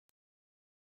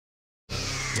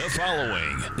The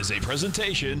following is a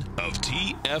presentation of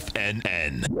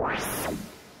TFNN.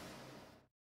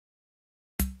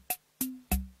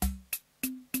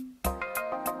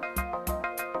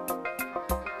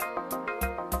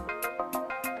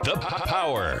 The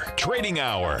Power Trading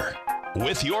Hour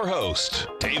with your host,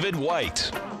 David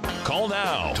White. Call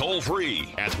now, toll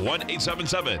free at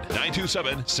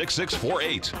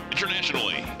 1-877-927-6648.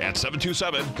 Internationally at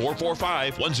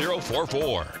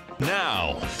 727-445-1044.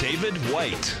 Now, David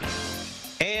White.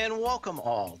 And welcome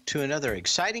all to another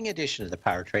exciting edition of the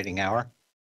Power Trading Hour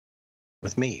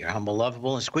with me, your humble,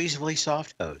 lovable, and squeezably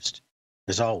soft host.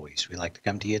 As always, we like to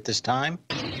come to you at this time.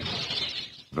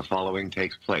 The following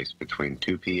takes place between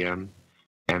 2 p.m.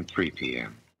 and 3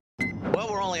 p.m.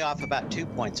 Well, we're only off about 2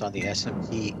 points on the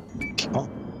S&P. Oh,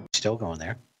 still going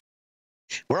there.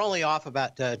 We're only off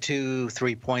about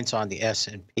 2-3 points on the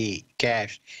S&P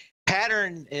cash.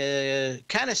 Pattern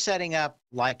kind of setting up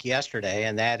like yesterday,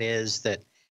 and that is that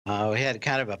we had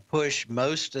kind of a push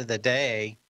most of the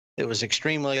day. It was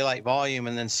extremely light volume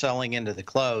and then selling into the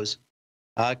close.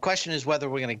 Question is whether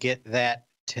we're going to get that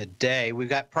today. We've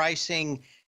got pricing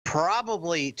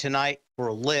probably tonight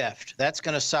for lift. That's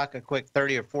going to suck a quick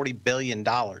 $30 or $40 billion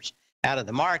out of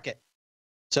the market.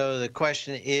 So the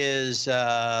question is,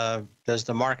 does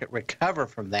the market recover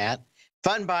from that?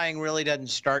 Fund buying really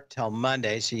doesn't start till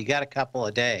Monday, so you got a couple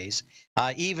of days.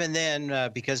 Even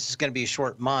then, because it's going to be a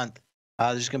short month,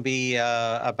 there's going to be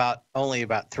only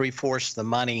about 3/4 the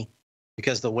money,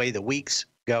 because the way the weeks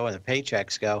go and the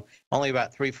paychecks go, only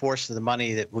about 3/4 of the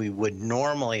money that we would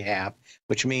normally have,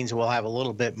 which means we'll have a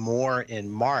little bit more in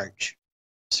March.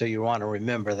 So you want to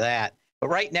remember that. But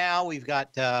right now we've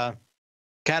got kind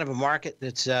of a market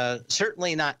that's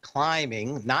certainly not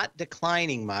climbing, not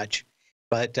declining much.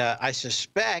 But I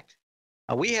suspect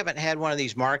we haven't had one of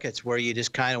these markets where you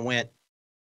just kind of went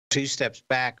 2 steps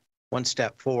back, 1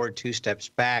 step forward, 2 steps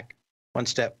back, 1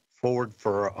 step forward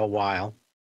for a while.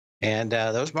 And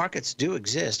those markets do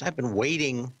exist. I've been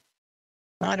waiting.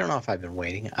 I don't know if I've been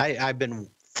waiting. I've been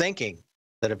thinking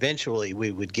that eventually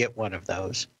we would get one of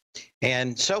those.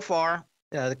 And so far,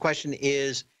 the question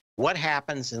is, what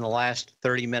happens in the last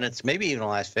 30 minutes, maybe even the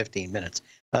last 15 minutes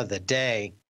of the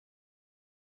day?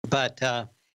 But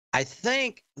I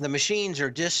think the machines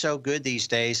are just so good these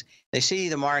days. They see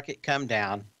the market come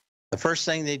down. The first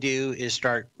thing they do is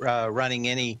start running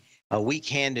any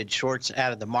weak-handed shorts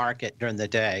out of the market during the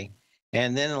day.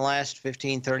 And then in the last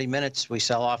 15, 30 minutes, we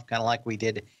sell off kind of like we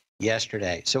did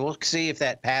yesterday. So we'll see if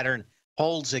that pattern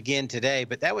holds again today.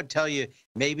 But that would tell you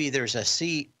maybe there's a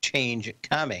sea change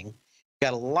coming.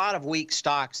 Got a lot of weak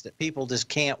stocks that people just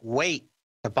can't wait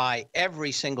to buy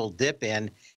every single dip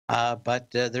in. But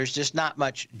there's just not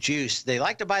much juice. They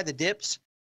like to buy the dips,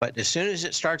 but as soon as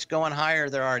it starts going higher,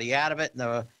 they're already out of it,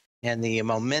 and the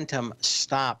momentum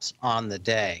stops on the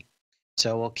day.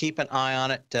 So we'll keep an eye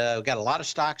on it. We've got a lot of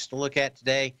stocks to look at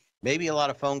today, maybe a lot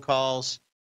of phone calls.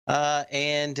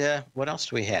 And what else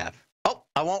do we have? Oh,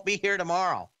 I won't be here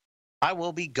tomorrow. I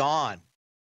will be gone.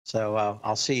 So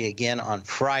I'll see you again on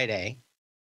Friday.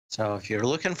 So if you're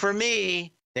looking for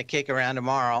me to kick around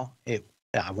tomorrow, I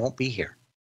won't be here.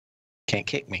 Can't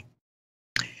kick me.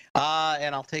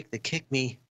 And I'll take the kick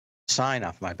me sign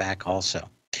off my back also.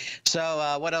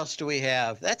 So what else do we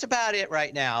have? That's about it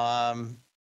right now.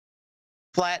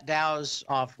 Flat Dow's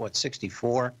off,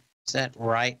 64? Is that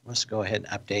right? Let's go ahead and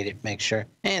update it, make sure.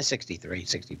 63,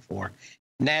 64.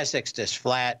 NASDAQ's just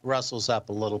flat. Russell's up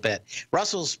a little bit.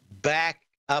 Russell's back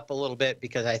up a little bit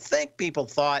because I think people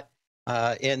thought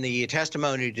in the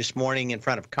testimony this morning in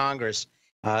front of Congress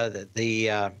that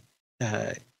the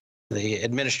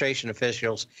administration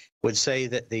officials would say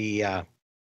that the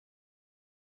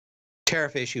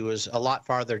tariff issue was a lot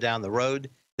farther down the road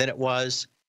than it was.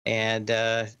 And,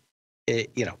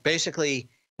 basically,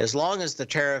 as long as the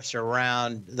tariffs are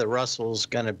around, the Russell's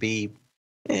going to be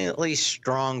at least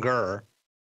stronger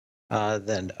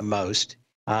than most.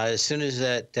 As soon as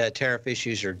that tariff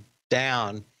issues are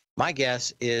down, my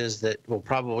guess is that we'll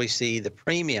probably see the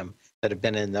premium that have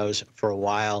been in those for a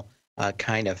while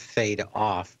kind of fade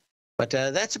off. But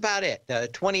that's about it.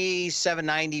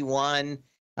 2791.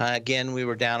 Again, we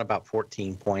were down about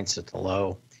 14 points at the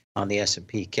low on the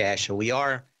S&P cash. So we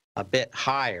are a bit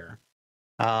higher.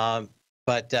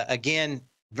 But again,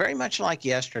 very much like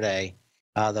yesterday,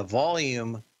 the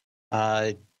volume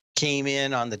came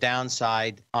in on the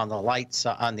downside. On the light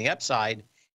side, on the upside,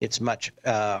 it's much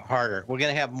harder. We're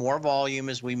going to have more volume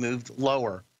as we moved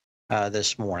lower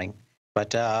this morning.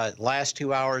 But last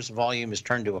 2 hours, volume has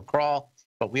turned to a crawl.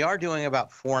 But we are doing about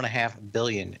 4.5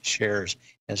 billion shares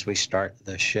as we start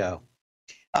the show.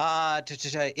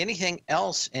 Anything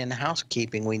else in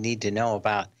housekeeping we need to know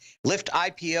about? Lift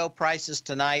IPO prices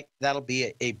tonight. That'll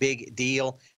be a big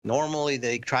deal. Normally,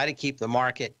 they try to keep the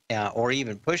market or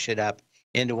even push it up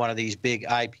into one of these big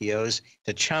IPOs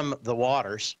to chum the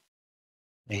waters.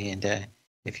 And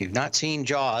if you've not seen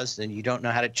Jaws, then you don't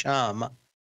know how to chum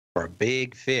for a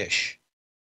big fish.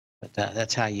 But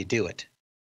that's how you do it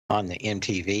on the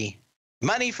MTV.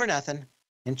 Money for nothing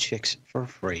and chicks for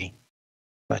free.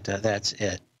 But that's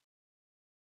it.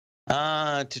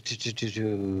 What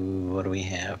do we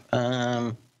have?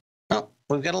 Oh,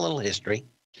 we've got a little history.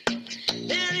 And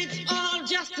it's all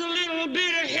just a little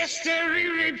bit of history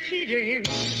repeating.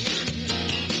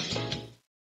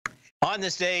 On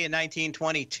this day in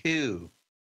 1922,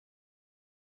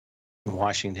 in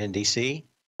Washington, D.C.,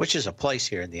 which is a place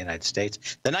here in the United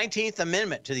States, the 19th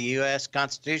Amendment to the U.S.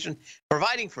 Constitution,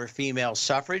 providing for female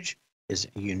suffrage, is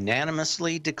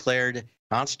unanimously declared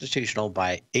constitutional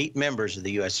by 8 members of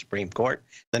the U.S. Supreme Court.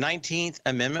 The 19th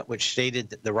Amendment, which stated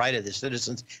that the right of the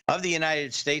citizens of the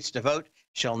United States to vote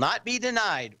shall not be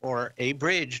denied or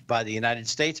abridged by the United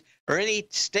States or any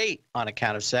state on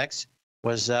account of sex,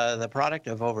 was the product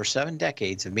of over 7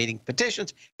 decades of meeting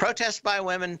petitions, protests by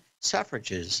women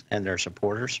suffragists and their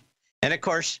supporters. And of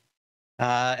course,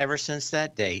 ever since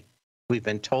that date, we've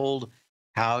been told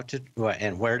how to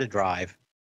and where to drive.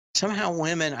 Somehow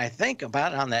women, I think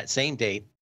about on that same date,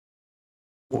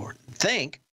 or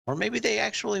maybe they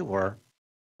actually were,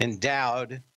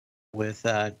 endowed with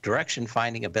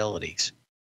direction-finding abilities.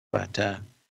 But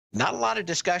not a lot of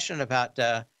discussion about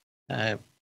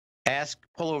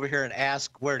pull over here and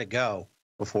ask where to go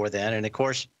before then. And of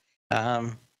course,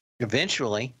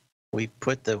 eventually, we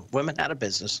put the women out of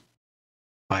business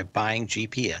by buying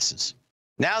GPSs.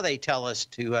 Now they tell us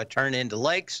to turn into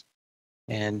lakes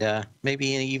and maybe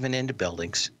even into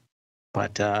buildings.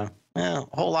 But a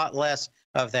whole lot less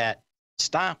of that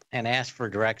stop and ask for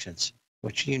directions,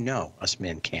 which you know us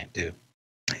men can't do.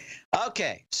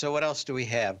 Okay, so what else do we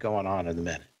have going on in the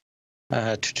minute?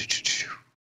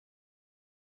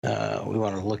 We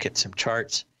want to look at some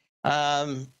charts.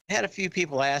 Had a few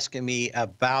people asking me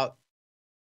about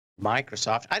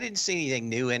Microsoft. I didn't see anything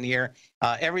new in here.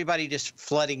 Everybody just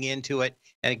flooding into it.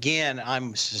 And again,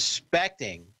 I'm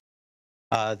suspecting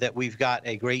that we've got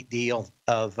a great deal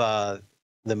of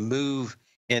the move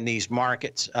in these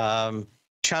markets,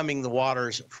 chumming the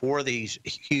waters for these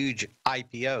huge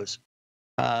IPOs.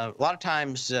 A lot of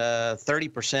times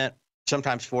 30%,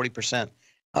 sometimes 40%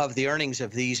 of the earnings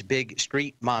of these big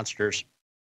street monsters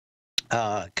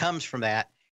comes from that.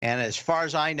 And as far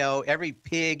as I know, every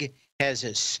pig has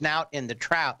his snout in the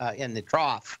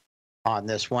trough on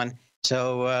this one.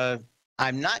 So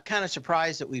I'm not kind of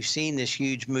surprised that we've seen this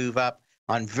huge move up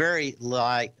on very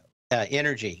light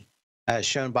energy, as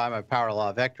shown by my power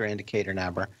law vector indicator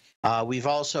number. We've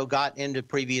also got into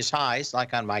previous highs,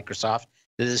 like on Microsoft.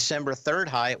 The December 3rd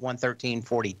high at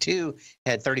 113.42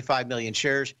 had 35 million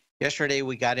shares. Yesterday,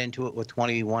 we got into it with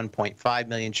 21.5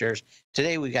 million shares.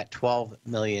 Today, we got 12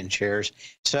 million shares.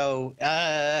 So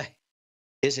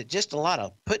is it just a lot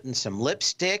of putting some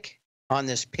lipstick on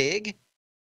this pig?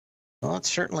 Well, it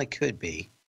certainly could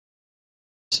be.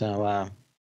 So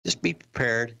just be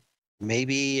prepared.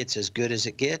 Maybe it's as good as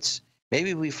it gets.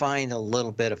 Maybe we find a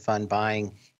little bit of fun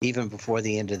buying even before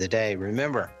the end of the day.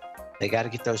 Remember, they got to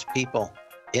get those people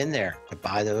in there to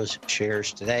buy those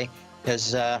shares today,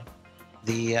 because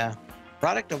the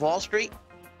product of Wall Street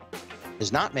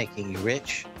is not making you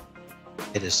rich.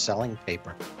 It is selling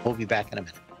paper. We'll be back in a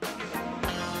minute.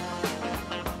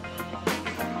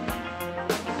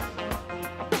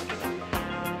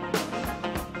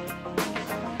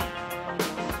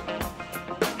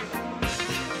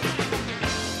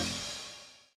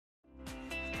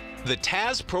 The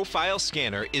TAS Profile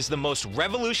Scanner is the most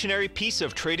revolutionary piece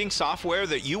of trading software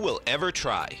that you will ever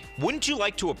try. Wouldn't you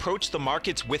like to approach the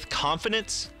markets with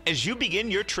confidence? As you begin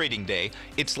your trading day,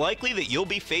 it's likely that you'll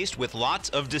be faced with lots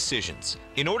of decisions.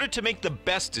 In order to make the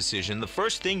best decision, the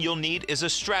first thing you'll need is a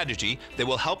strategy that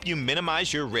will help you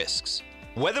minimize your risks.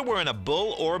 Whether we're in a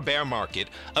bull or bear market,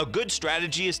 a good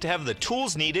strategy is to have the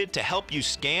tools needed to help you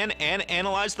scan and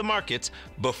analyze the markets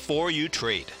before you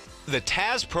trade. The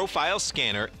TAS Profile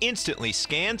Scanner instantly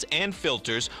scans and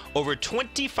filters over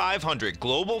 2,500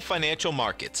 global financial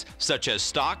markets, such as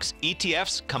stocks,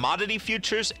 ETFs, commodity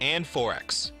futures, and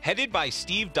Forex. Headed by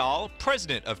Steve Dahl,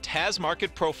 president of TAS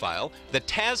Market Profile, the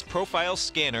TAS Profile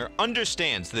Scanner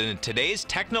understands that in today's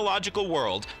technological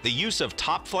world, the use of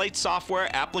top-flight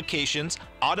software applications,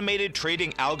 automated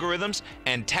trading algorithms,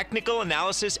 and technical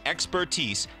analysis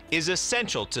expertise is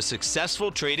essential to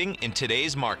successful trading in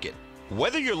today's market.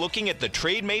 Whether you're looking at the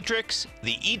trade matrix,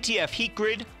 the ETF heat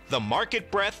grid, the market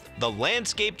breadth, the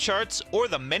landscape charts, or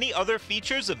the many other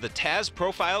features of the TAS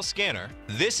Profile Scanner,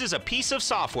 this is a piece of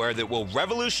software that will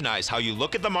revolutionize how you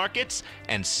look at the markets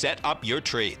and set up your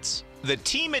trades. The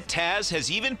team at TAS has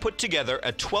even put together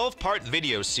a 12-part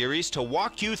video series to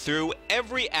walk you through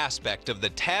every aspect of the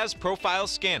TAS Profile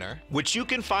Scanner, which you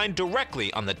can find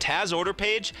directly on the TAS order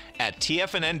page at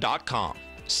TFNN.com.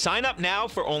 Sign up now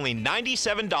for only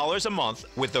 $97 a month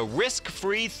with a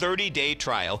risk-free 30-day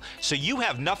trial, so you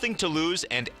have nothing to lose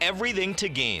and everything to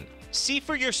gain. See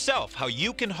for yourself how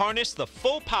you can harness the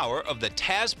full power of the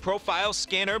TAS Profile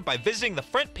Scanner by visiting the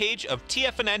front page of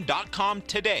TFNN.com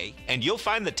today, and you'll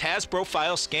find the TAS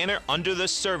Profile Scanner under the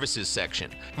Services section.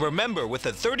 Remember, with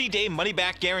a 30-day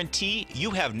money-back guarantee,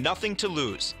 you have nothing to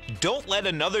lose. Don't let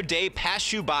another day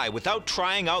pass you by without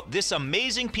trying out this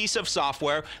amazing piece of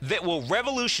software that will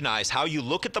revolutionize how you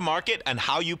look at the market and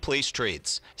how you place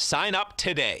trades. Sign up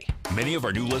today. Many of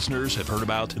our new listeners have heard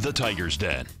about the Tiger's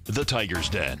Den. The Tiger's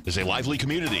Den is a lively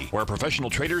community where professional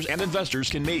traders and investors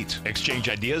can meet, exchange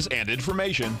ideas and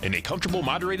information in a comfortable,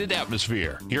 moderated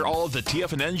atmosphere. Hear all of the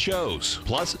TFNN shows,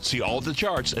 plus see all of the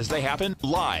charts as they happen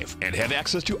live and have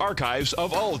access to archives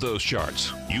of all of those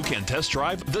charts. You can test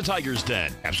drive the Tiger's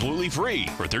Den absolutely free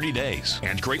for 30 days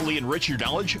and greatly enrich your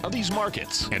knowledge of these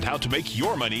markets and how to make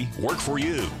your money work for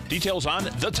you. Details on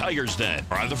the Tiger's Den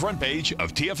are on the front page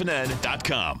of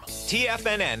TFNN.com.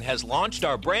 TFNN has launched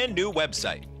our brand new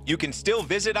website. You can still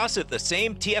visit us at the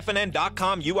same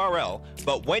TFNN.com URL,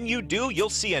 but when you do,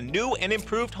 you'll see a new and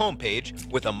improved homepage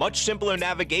with a much simpler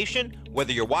navigation,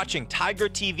 whether you're watching Tiger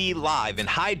TV live in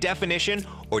high definition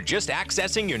or just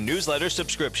accessing your newsletter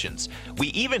subscriptions. We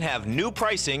even have new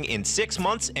pricing in 6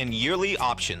 months and yearly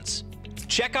options.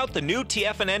 Check out the new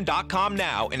TFNN.com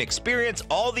now and experience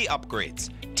all the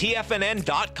upgrades.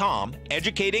 TFNN.com,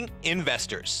 educating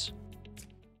investors.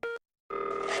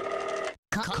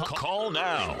 Call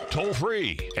now, toll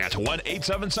free at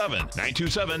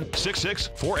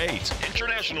 1-877-927-6648.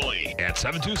 Internationally at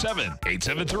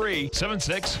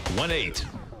 727-873-7618.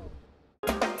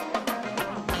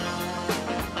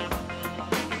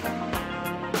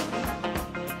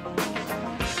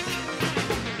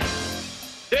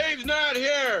 Dave's not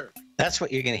here. That's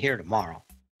what you're going to hear tomorrow.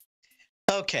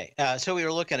 Okay, so we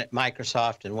were looking at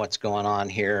Microsoft and what's going on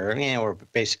here. We're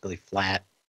basically flat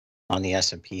on the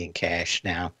S&P and cash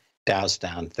now. Dow's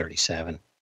down 37.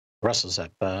 Russell's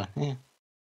up.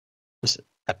 Let's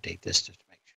update this just to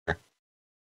make sure.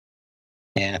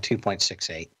 Yeah,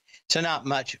 2.68. So not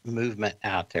much movement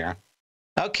out there.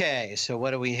 Okay, so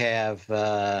what do we have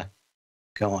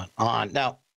going on?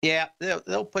 Now, yeah,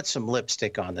 they'll put some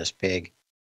lipstick on this pig,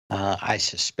 I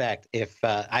suspect. If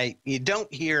you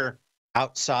don't hear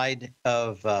outside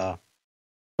of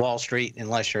Wall Street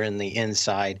unless you're in the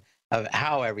inside of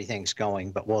how everything's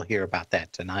going, but we'll hear about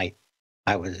that tonight.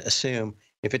 I would assume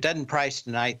if it doesn't price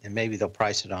tonight, then maybe they'll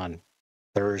price it on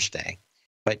Thursday.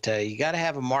 But you got to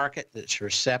have a market that's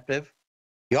receptive.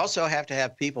 You also have to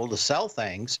have people to sell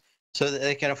things so that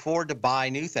they can afford to buy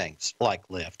new things like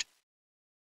Lyft.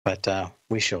 But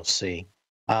we shall see.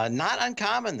 Not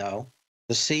uncommon, though,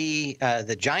 to see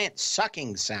the giant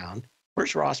sucking sound.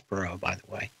 Where's Ross Perot, by the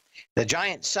way? The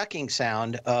giant sucking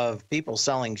sound of people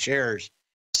selling shares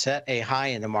set a high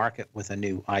in the market with a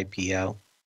new IPO.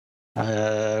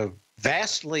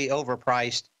 Vastly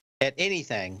overpriced at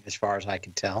anything, as far as I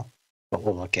can tell, but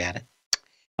we'll look at it.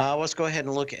 Let's go ahead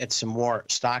and look at some more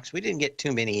stocks. We didn't get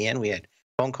too many in. We had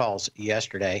phone calls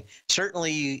yesterday.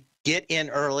 Certainly, you get in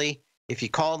early. If you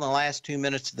call in the last 2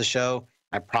 minutes of the show,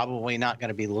 I'm probably not going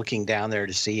to be looking down there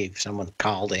to see if someone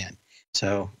called in.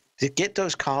 So to get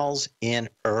those calls in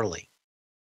early.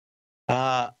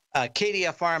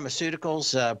 KDF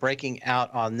Pharmaceuticals breaking out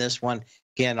on this one.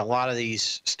 Again, a lot of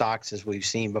these stocks, as we've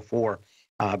seen before,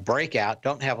 break out,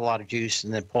 don't have a lot of juice,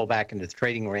 and then pull back into the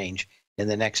trading range in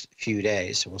the next few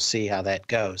days. So we'll see how that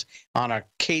goes. On our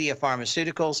KDF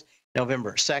Pharmaceuticals,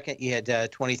 November 2nd, you had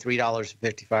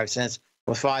 $23.55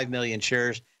 with 5 million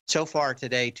shares. So far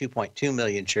today, 2.2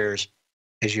 million shares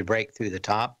as you break through the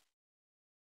top.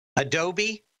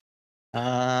 Adobe,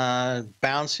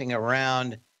 bouncing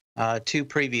around two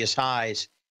previous highs,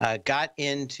 got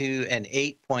into an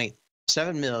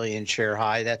 8.7 million share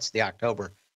high. That's the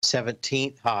October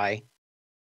 17th high,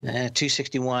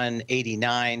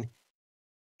 261.89.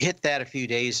 Hit that a few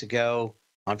days ago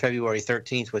on February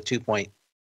 13th with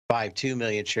 2.52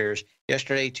 million shares.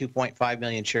 Yesterday, 2.5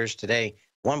 million shares. Today,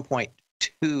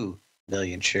 1.2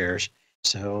 million shares.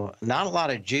 So not a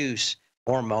lot of juice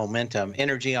or momentum.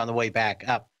 Energy on the way back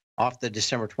up off the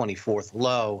December 24th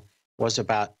low was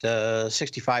about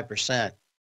 65%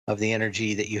 of the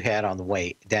energy that you had on the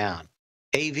way down.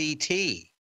 AVT,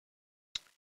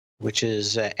 which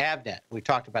is Avnet. We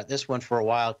talked about this one for a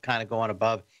while, kind of going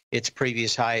above its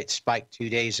previous high. It spiked 2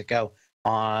 days ago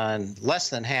on less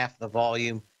than half the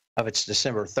volume of its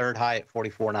December 3rd high at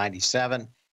 44.97.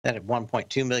 Then at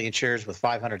 1.2 million shares with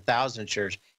 500,000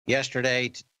 shares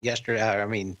yesterday.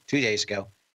 2 days ago.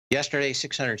 Yesterday,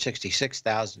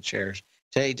 666,000 shares.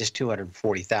 Today, just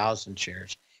 240,000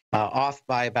 shares. Off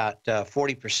by about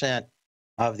 40%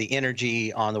 of the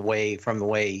energy on the way from the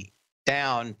way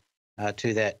down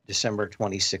to that December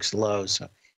 26th low. So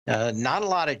not a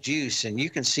lot of juice, and you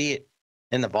can see it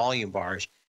in the volume bars.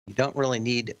 You don't really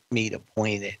need me to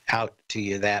point it out to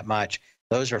you that much.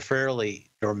 Those are fairly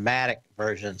dramatic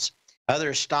versions.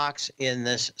 Other stocks in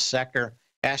this sector,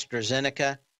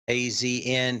 AstraZeneca,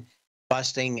 AZN,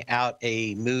 busting out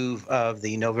a move of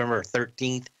the November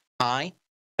 13th high.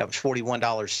 That was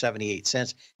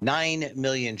 $41.78. 9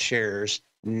 million shares.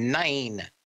 9.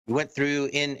 We went through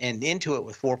into it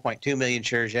with 4.2 million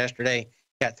shares yesterday.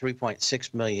 Got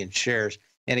 3.6 million shares.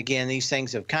 And again, these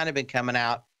things have kind of been coming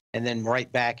out and then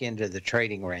right back into the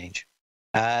trading range.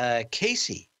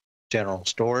 Casey General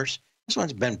Stores. This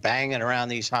one's been banging around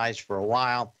these highs for a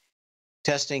while,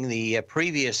 testing the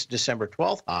previous December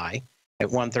 12th high at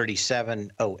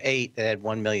 137.08 that had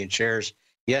 1 million shares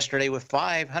yesterday with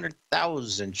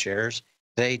 500,000 shares.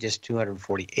 Today, just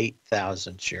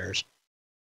 248,000 shares.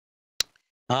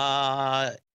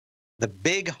 The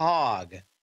big hog,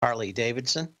 Harley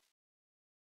Davidson.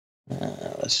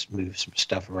 Let's move some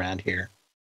stuff around here.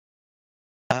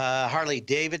 Harley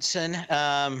Davidson.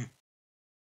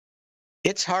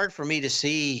 It's hard for me to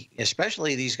see,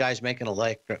 especially these guys making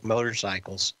electric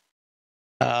motorcycles,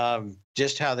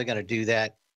 just how they're going to do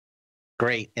that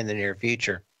great in the near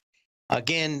future.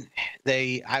 Again,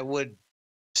 I would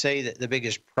say that the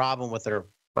biggest problem with their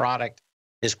product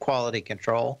is quality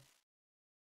control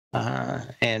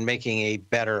and making a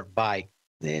better bike.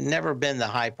 They've never been the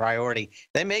high priority.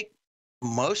 They make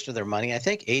most of their money, I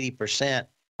think 80%,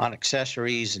 on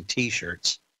accessories and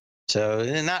T-shirts. So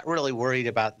they're not really worried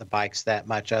about the bikes that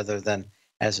much other than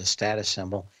as a status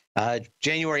symbol.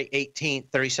 January 18th,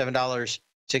 $37.65,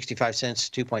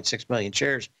 2.6 million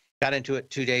shares. Got into it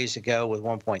 2 days ago with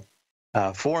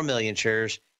 1.4 million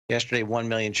shares. Yesterday, 1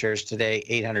 million shares. Today,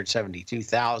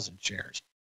 872,000 shares.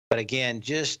 But again,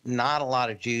 just not a lot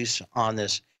of juice on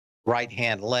this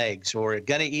right-hand leg. So we're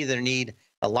going to either need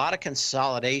a lot of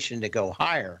consolidation to go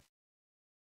higher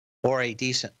or a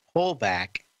decent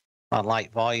pullback on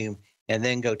light volume and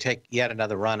then go take yet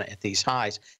another run at these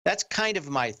highs. That's kind of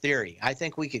my theory. I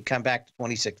think we could come back to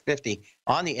 2650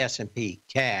 on the S&P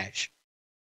cash.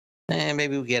 And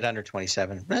maybe we get under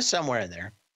 27, somewhere in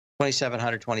there,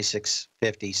 2,700,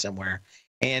 2,650 somewhere.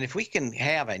 And if we can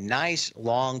have a nice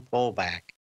long pullback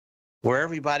where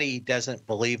everybody doesn't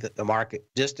believe that the market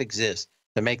just exists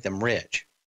to make them rich,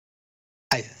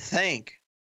 I think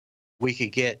we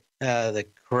could get the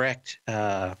correct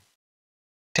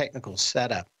technical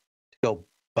setup to go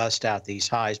bust out these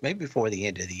highs, maybe before the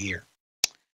end of the year.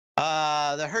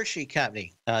 The Hershey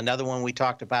Company, another one we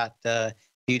talked about a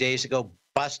few days ago,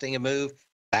 busting a move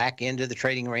back into the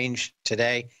trading range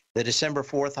today. The December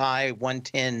 4th high,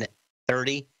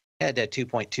 110.30, had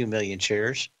 2.2 million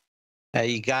shares.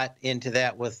 You got into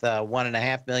that with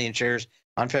 1.5 million shares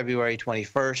on February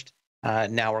 21st.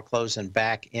 Now we're closing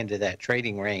back into that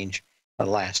trading range the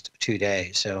last 2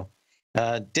 days. So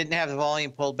didn't have the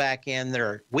volume pulled back in. There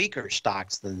are weaker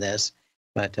stocks than this,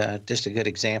 but just a good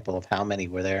example of how many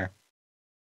were there.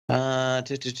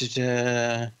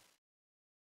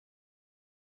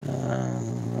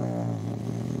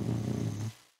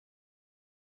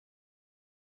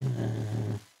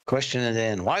 Question and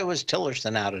then, why was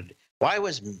Tillerson outed? Why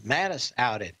was Mattis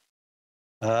outed?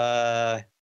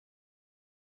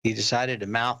 He decided to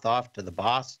mouth off to the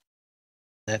boss.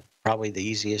 That's probably the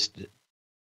easiest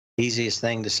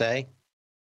thing to say.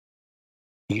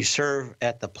 You serve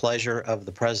at the pleasure of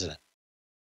the president.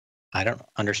 I don't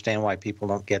understand why people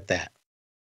don't get that.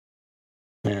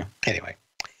 Yeah. Anyway,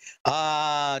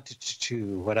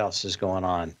 what else is going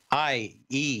on?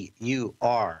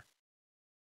 IEUR.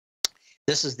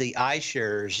 This is the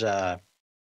iShares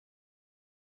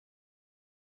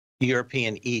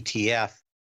European ETF.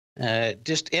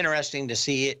 Just interesting to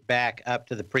see it back up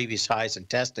to the previous highs and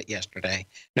test it yesterday.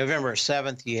 November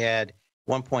 7th, you had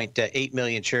 1.8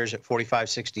 million shares at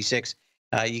 45.66.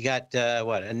 You got,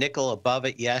 a nickel above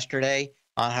it yesterday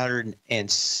on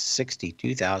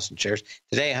 162,000 shares.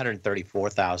 Today,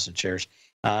 134,000 shares.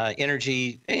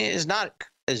 Energy is not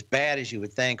as bad as you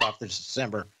would think off the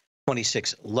December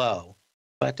 26th low,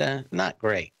 but not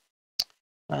great.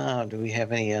 Do we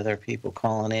have any other people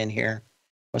calling in here?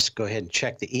 Let's go ahead and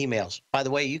check the emails. By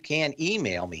the way, you can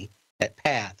email me at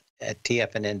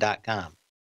path@tfnn.com.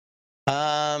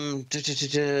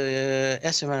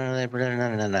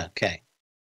 Okay.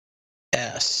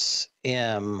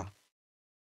 SMRT.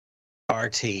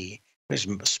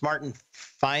 There's Smart and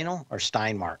Final or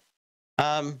Steinmark.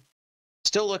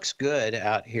 Still looks good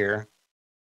out here.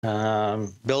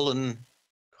 Building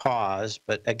cause,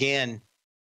 but again,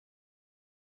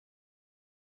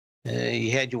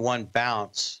 you had your one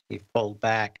bounce, you pulled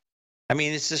back. I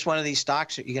mean, it's just one of these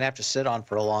stocks that you're going to have to sit on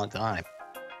for a long time.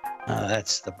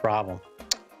 That's the problem.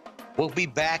 We'll be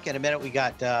back in a minute. We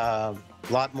got a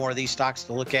lot more of these stocks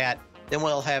to look at. Then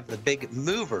we'll have the big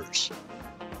movers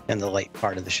in the late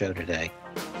part of the show today.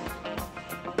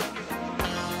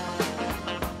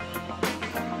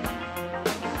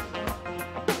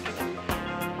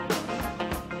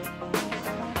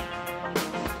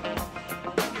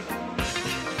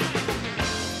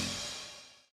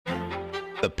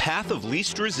 The Path of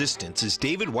Least Resistance is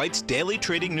David White's daily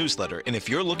trading newsletter, and if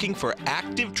you're looking for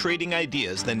active trading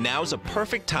ideas, then now's a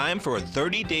perfect time for a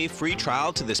 30-day free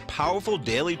trial to this powerful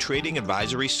daily trading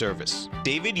advisory service.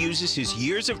 David uses his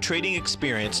years of trading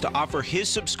experience to offer his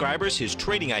subscribers his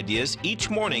trading ideas each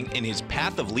morning in his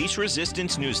Path of Least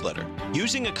Resistance newsletter.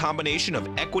 Using a combination of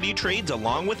equity trades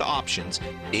along with options,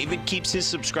 David keeps his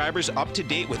subscribers up to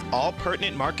date with all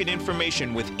pertinent market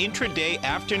information with intraday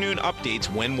afternoon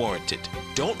updates when warranted.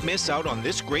 Don't miss out on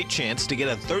this great chance to get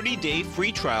a 30-day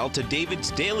free trial to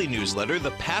David's daily newsletter,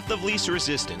 The Path of Least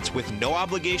Resistance, with no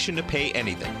obligation to pay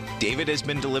anything. David has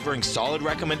been delivering solid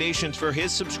recommendations for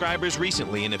his subscribers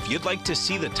recently, and if you'd like to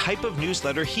see the type of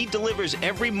newsletter he delivers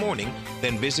every morning,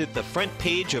 then visit the front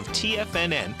page of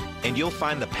TFNN and you'll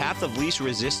find the Path of Least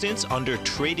Resistance under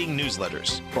Trading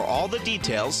Newsletters. For all the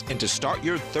details and to start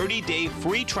your 30-day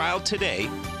free trial today,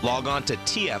 log on to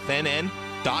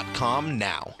TFNN.com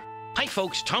now. Hi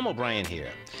folks, Tom O'Brien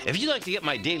here. If you'd like to get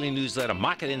my daily newsletter,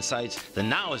 Market Insights, then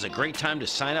now is a great time to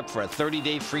sign up for a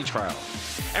 30-day free trial.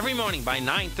 Every morning by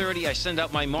 9:30, I send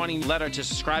out my morning letter to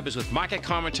subscribers with market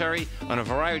commentary on a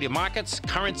variety of markets,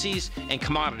 currencies, and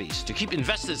commodities to keep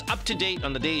investors up to date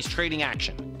on the day's trading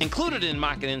action. Included in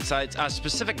Market Insights are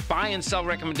specific buy and sell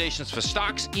recommendations for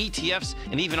stocks, ETFs,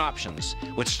 and even options,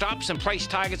 with stops and price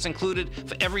targets included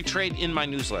for every trade in my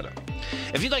newsletter.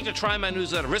 If you'd like to try my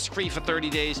newsletter risk-free for 30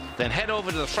 days, then head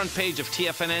over to the front page of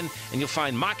TFNN and you'll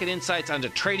find Market Insights under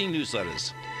Trading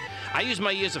Newsletters. I use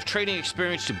my years of trading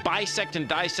experience to bisect and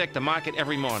dissect the market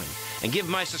every morning and give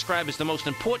my subscribers the most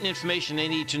important information they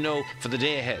need to know for the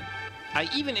day ahead. I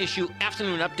even issue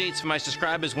afternoon updates for my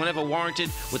subscribers whenever warranted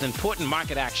with important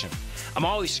market action. I'm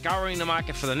always scouring the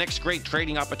market for the next great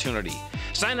trading opportunity.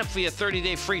 Sign up for your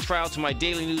 30-day free trial to my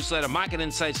daily newsletter, Market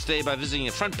Insights, today by visiting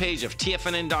the front page of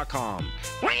TFNN.com.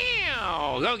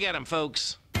 Wow! Go get 'em,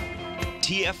 folks!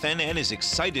 TFNN is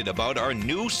excited about our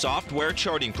new software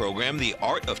charting program, The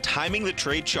Art of Timing the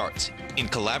Trade Charts. In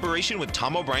collaboration with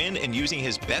Tom O'Brien and using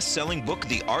his best-selling book,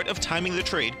 The Art of Timing the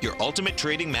Trade, Your Ultimate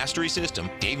Trading Mastery System,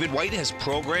 David White has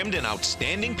programmed an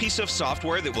outstanding piece of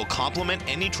software that will complement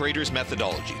any trader's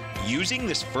methodology. Using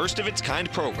this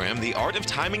first-of-its-kind program, The Art of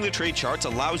Timing the Trade Charts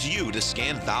allows you to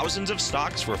scan thousands of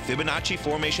stocks for Fibonacci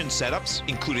formation setups,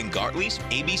 including Gartley's,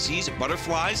 ABC's,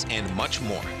 butterflies, and much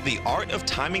more. The Art of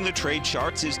Timing the Trade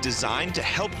Charts is designed to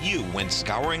help you when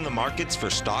scouring the markets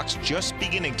for stocks just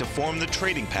beginning to form the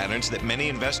trading patterns that many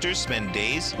investors spend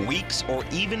days, weeks, or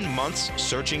even months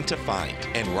searching to find.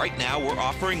 And right now, we're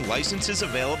offering licenses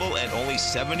available at only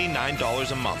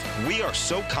 $79 a month. We are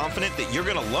so confident that you're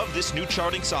going to love this new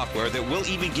charting software that will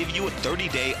even give you a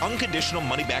 30-day unconditional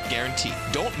money-back guarantee.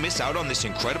 Don't miss out on this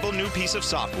incredible new piece of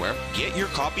software. Get your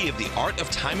copy of The Art of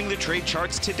Timing the Trade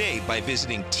Charts today by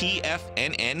visiting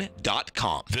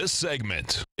TFNN.com. This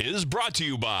segment is brought to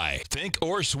you by Think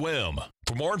or Swim.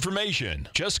 For more information,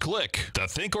 just click the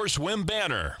Think or Swim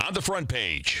banner on the front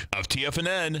page of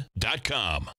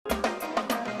TFNN.com.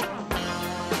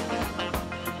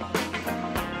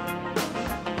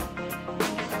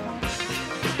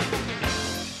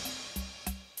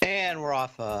 And we're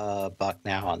off a buck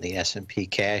now on the S&P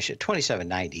cash at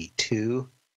 27.92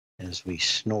 as we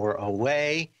snore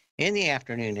away in the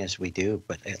afternoon as we do.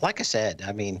 But like I said,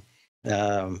 I mean,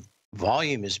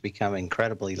 volume has become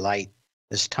incredibly light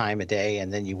this time of day,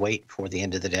 and then you wait for the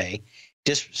end of the day.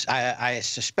 I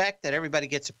suspect that everybody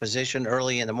gets a position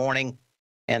early in the morning,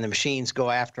 and the machines go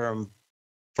after them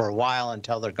for a while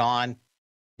until they're gone.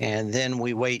 And then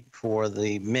we wait for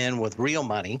the men with real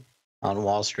money on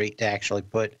Wall Street to actually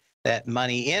put that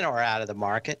money in or out of the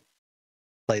market,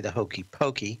 play the hokey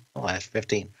pokey the last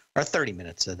 15 or 30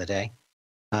 minutes of the day.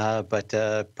 but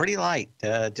pretty light.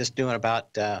 Just doing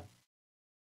about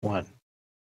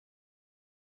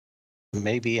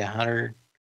maybe 100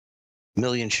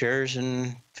 million shares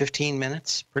in 15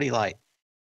 minutes. Pretty light.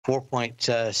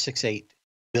 4.68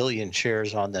 billion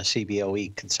shares on the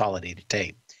CBOE consolidated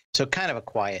tape. So kind of a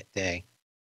quiet day.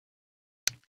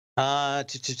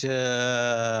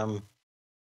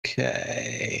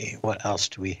 Okay, what else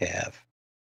do we have?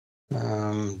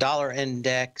 Dollar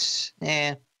index,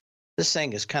 this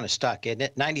thing is kind of stuck, isn't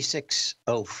it?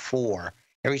 96.04.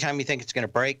 Every time you think it's going to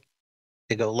break,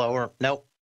 to go lower. Nope.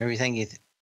 Every time you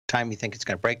think it's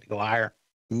going to break, to go higher.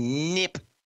 Nip.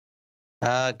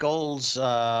 Gold's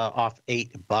off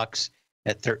 $8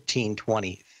 at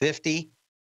 13.20.50,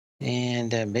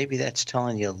 and maybe that's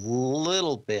telling you a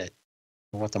little bit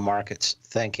of what the market's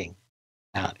thinking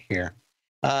out here.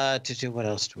 What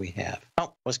else do we have?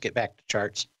 Oh, let's get back to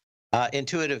charts.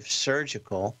 Intuitive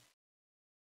Surgical,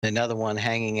 another one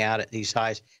hanging out at these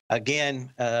highs.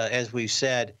 Again, as we've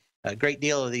said, a great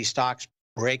deal of these stocks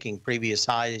breaking previous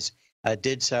highs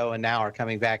did so and now are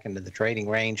coming back into the trading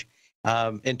range.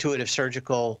 Intuitive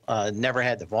Surgical never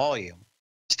had the volume,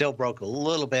 still broke a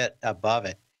little bit above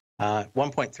it.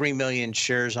 1.3 million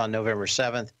shares on November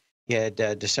 7th. You had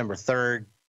December 3rd,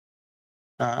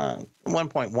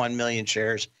 1.1 million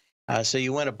shares. So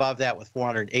you went above that with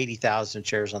 480,000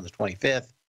 shares on the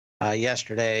 25th.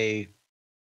 Yesterday,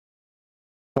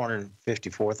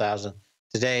 454,000.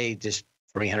 Today, just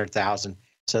 300,000.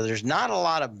 So there's not a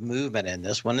lot of movement in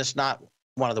this one. It's not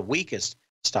one of the weakest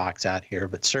stocks out here,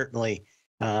 but certainly,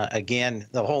 again,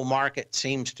 the whole market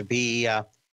seems to be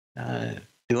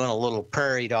doing a little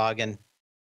prairie dogging,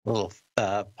 a little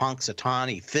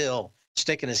Punxsutawney Phil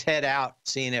sticking his head out,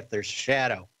 seeing if there's a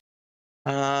shadow.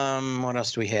 What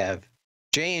else do we have?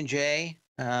 J&J,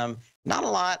 not a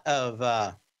lot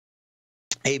of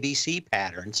ABC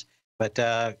patterns, but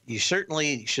you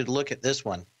certainly should look at this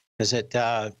one because it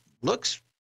looks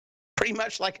pretty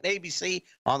much like an ABC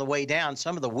on the way down.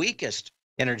 Some of the weakest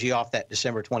energy off that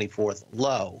December 24th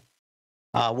low.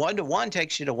 1-to-1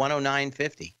 takes you to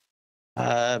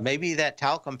 109.50. Maybe that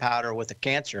talcum powder with the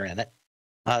cancer in it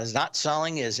is not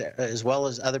selling as well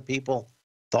as other people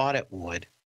thought it would.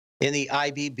 In the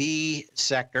IBB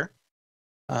sector,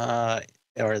 or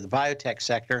the biotech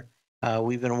sector,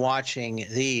 we've been watching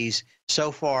these.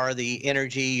 So far, the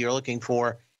energy you're looking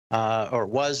for, or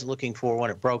was looking for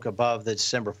when it broke above the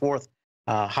December 4th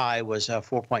high, was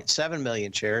 4.7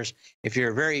 million shares. If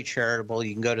you're very charitable,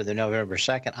 you can go to the November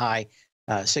 2nd high,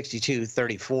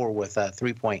 62.34 with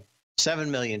 3.7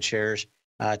 million shares.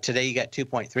 Today, you got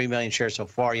 2.3 million shares so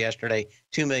far. Yesterday,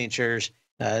 2 million shares.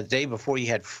 The day before, you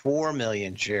had 4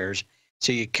 million shares.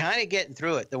 So you're kind of getting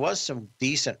through it. There was some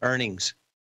decent earnings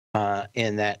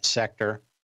in that sector.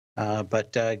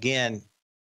 But again,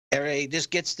 everybody just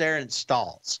gets there and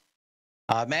stalls.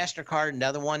 MasterCard,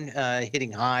 another one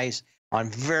hitting highs on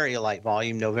very light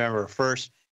volume. November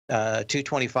 1st,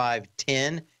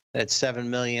 225.10. That's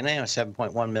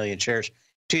 7.1 million shares.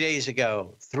 2 days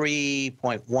ago,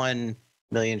 3.1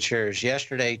 million shares.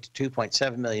 Yesterday,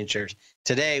 2.7 million shares.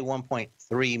 Today,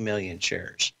 1.3 million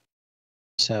shares.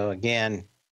 So again,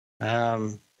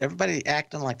 everybody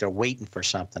acting like they're waiting for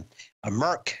something.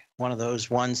 Merck, one of those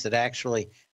ones that actually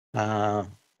was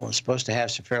supposed to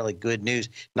have some fairly good news.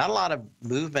 Not a lot of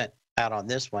movement out on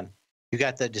this one. You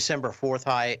got the December 4th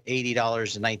high,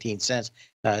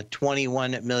 $80.19,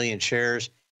 21 million shares.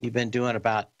 You've been doing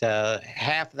about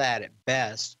half that at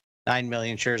best, 9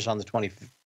 million shares on the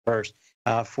 21st,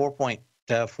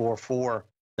 4.44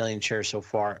 million shares so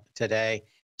far today.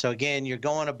 So again, you're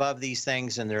going above these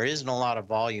things, and there isn't a lot of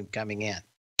volume coming in.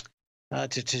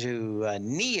 To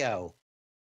Neo,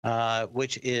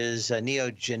 which is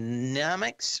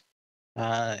Neogenomics,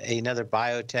 another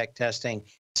biotech testing.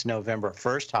 It's November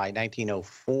 1st high,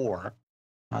 1904,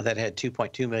 that had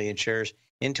 2.2 million shares.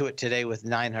 Into it today with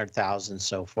 900,000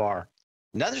 so far.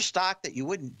 Another stock that you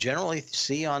wouldn't generally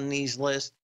see on these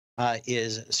lists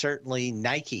is certainly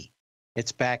Nike.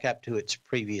 It's back up to its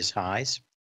previous highs.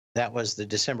 That was the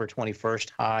December 21st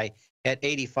high at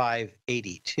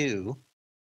 85.82.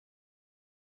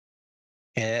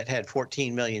 It had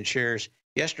 14 million shares.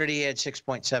 Yesterday, it had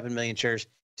 6.7 million shares.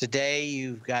 Today,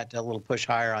 you've got a little push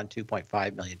higher on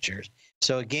 2.5 million shares.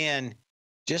 So again,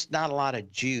 just not a lot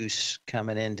of juice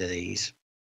coming into these.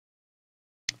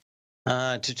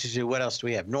 What else do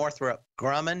we have? Northrop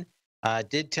Grumman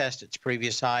did test its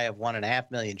previous high of 1.5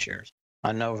 million shares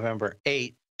on November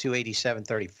 8th,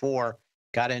 287.34.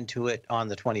 Got into it on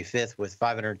the 25th with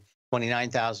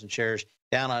 529,000 shares,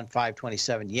 down on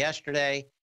 527 yesterday.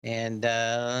 and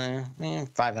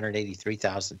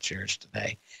 583,000 shares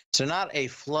today. So not a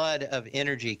flood of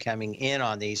energy coming in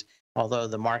on these, although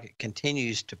the market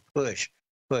continues to push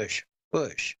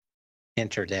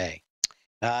intraday.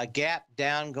 Gap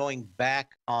down, going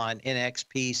back on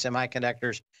NXP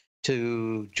Semiconductors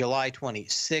to July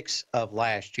 26th of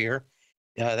last year.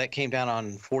 That came down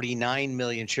on 49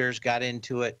 million shares, got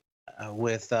into it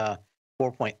with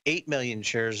 4.8 million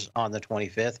shares on the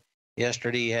 25th.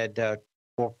 Yesterday, you had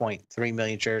 4.3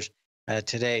 million shares.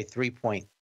 Today,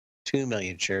 3.2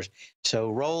 million shares.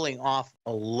 So rolling off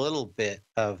a little bit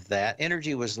of that.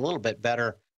 Energy was a little bit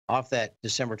better off that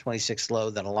December 26th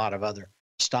low than a lot of other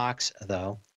stocks,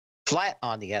 though. Flat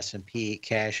on the S&P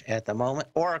cash at the moment.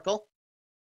 Oracle,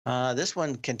 this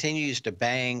one continues to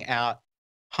bang out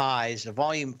highs. The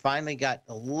volume finally got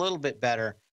a little bit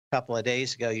better a couple of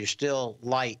days ago. You're still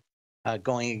light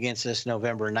going against this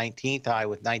November 19th high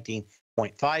with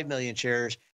 19.5 million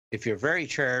shares. If you're very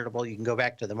charitable, you can go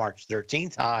back to the March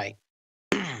 13th high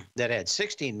that had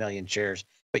 16 million shares,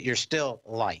 but you're still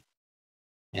light.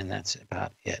 And that's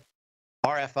about it.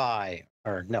 RHI,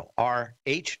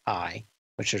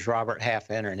 which is Robert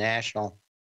Half International.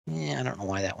 Yeah, I don't know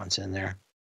why that one's in there.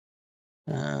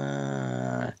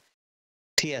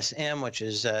 TSM, which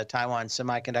is Taiwan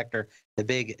Semiconductor, the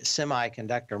big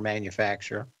semiconductor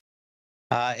manufacturer.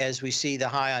 As we see the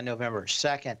high on November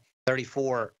 2nd,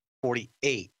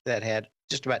 34.48, that had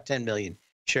just about 10 million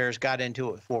shares, got into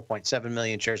it with 4.7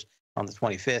 million shares on the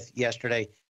 25th. Yesterday,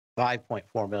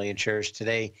 5.4 million shares.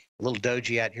 Today, a little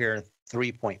doji out here,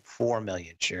 3.4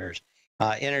 million shares.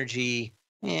 Energy,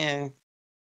 kind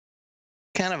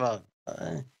of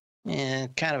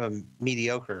a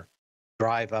mediocre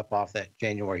drive up off that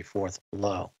January 4th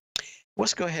low.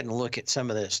 Let's go ahead and look at some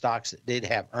of the stocks that did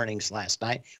have earnings last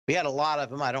night. We had a lot of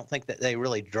them. I don't think that they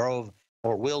really drove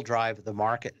or will drive the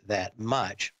market that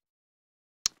much.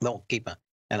 We'll keep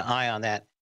an eye on that.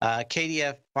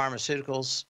 KDF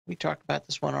Pharmaceuticals, we talked about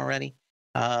this one already.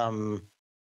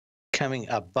 Coming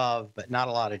above, but not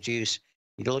a lot of juice.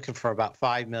 You're looking for about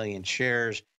 5 million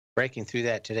shares, breaking through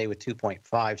that today with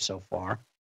 2.5 so far.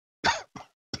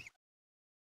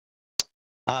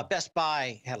 Best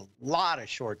Buy had a lot of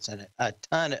shorts in it, a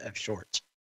ton of shorts.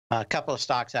 A couple of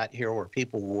stocks out here where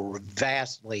people were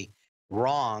vastly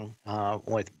wrong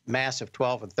with massive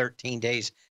 12 and 13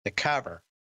 days to cover.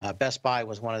 Best Buy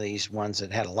was one of these ones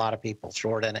that had a lot of people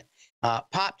short in it.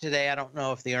 Pop today, I don't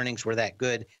know if the earnings were that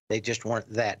good. They just weren't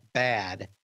that bad.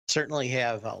 Certainly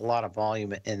have a lot of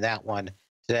volume in that one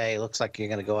today. Looks like you're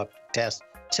going to go up to test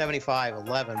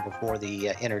 75.11 before the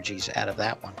energy's out of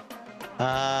that one.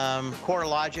 Core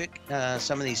Logic,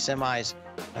 some of these semis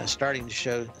starting to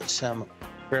show some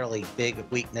fairly big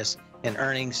weakness in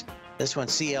earnings. This one,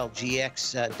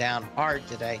 CLGX, down hard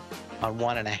today on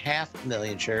 1.5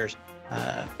 million shares,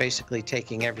 basically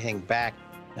taking everything back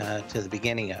to the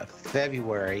beginning of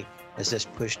February as this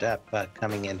pushed up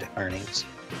coming into earnings.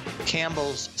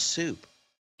 Campbell's Soup.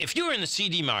 If you're in the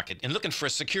CD market and looking for a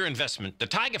secure investment, the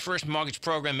Tiger First Mortgage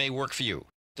Program may work for you.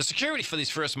 The security for these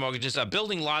first mortgages are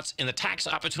building lots in the Tax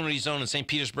Opportunity Zone in St.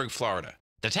 Petersburg, Florida.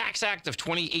 The Tax Act of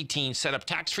 2018 set up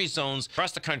tax-free zones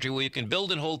across the country where you can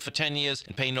build and hold for 10 years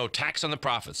and pay no tax on the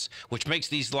profits, which makes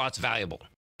these lots valuable.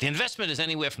 The investment is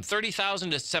anywhere from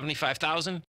 $30,000 to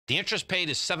 $75,000. The interest paid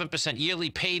is 7% yearly,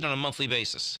 paid on a monthly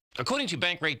basis. According to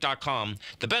Bankrate.com,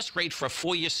 the best rate for a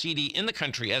 4-year CD in the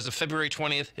country as of February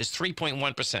 20th is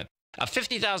 3.1%. A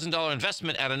 $50,000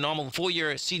 investment at a normal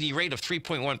 4-year CD rate of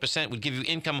 3.1% would give you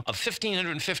income of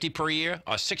 $1,550 per year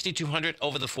or $6,200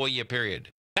 over the 4-year period.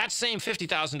 That same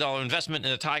 $50,000 investment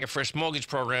in the Tiger First Mortgage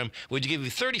Program would give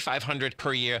you $3,500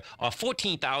 per year or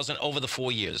 $14,000 over the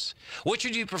 4 years. Which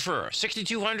would you prefer,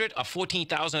 $6,200 or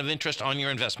 $14,000 of interest on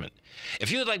your investment?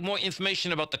 If you would like more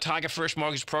information about the Tiger First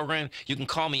Mortgage Program, you can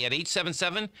call me at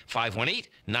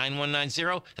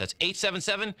 877-518-9190. That's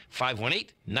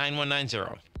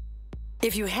 877-518-9190.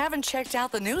 If you haven't checked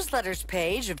out the newsletters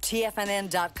page of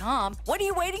TFNN.com, what are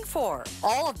you waiting for?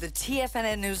 All of the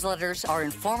TFNN newsletters are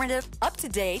informative,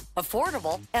 up-to-date,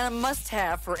 affordable, and a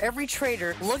must-have for every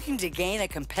trader looking to gain a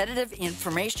competitive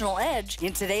informational edge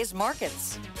in today's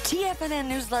markets. TFNN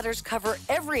newsletters cover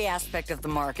every aspect of the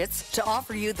markets to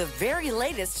offer you the very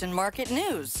latest in market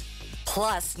news.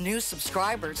 Plus, new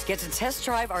subscribers get to test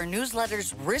drive our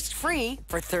newsletters risk-free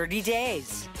for 30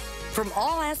 days. From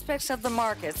all aspects of the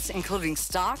markets, including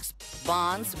stocks,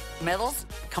 bonds, metals,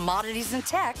 commodities, and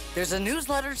tech, there's a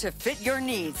newsletter to fit your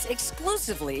needs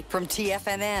exclusively from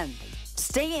TFNN.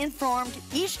 Stay informed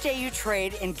each day you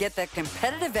trade and get that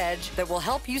competitive edge that will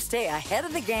help you stay ahead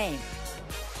of the game.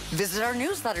 Visit our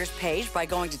newsletters page by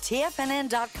going to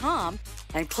TFNN.com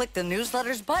and click the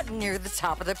newsletters button near the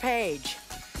top of the page.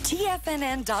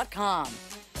 TFNN.com,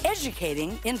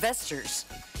 educating investors.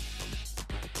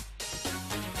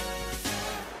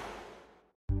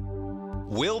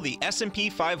 Will the S&P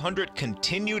 500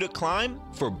 continue to climb?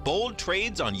 For bold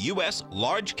trades on U.S.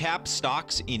 large-cap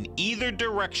stocks in either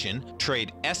direction,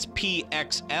 trade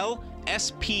SPXL,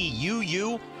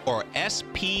 SPUU, or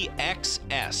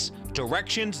SPXS.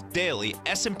 Directions Daily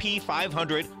S&P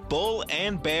 500 Bull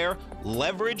and Bear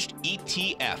Leveraged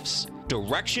ETFs.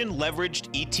 Direction Leveraged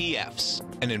ETFs.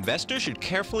 An investor should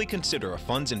carefully consider a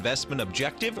fund's investment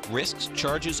objective, risks,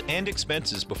 charges, and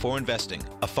expenses before investing.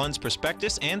 A fund's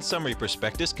prospectus and summary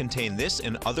prospectus contain this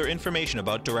and other information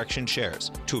about Direction shares.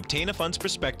 To obtain a fund's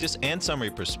prospectus and summary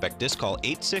prospectus, call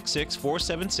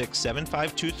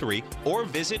 866-476-7523 or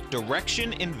visit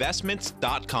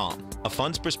directioninvestments.com. A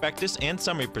fund's prospectus and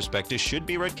summary prospectus should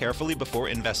be read carefully before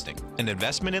investing. An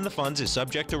investment in the funds is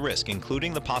subject to risk,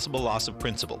 including the possible loss of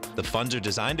principal. The funds are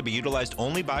designed to be utilized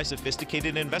only by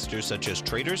sophisticated investors such as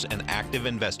traders and active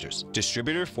investors.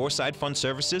 Distributor Foreside Fund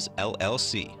Services,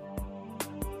 LLC.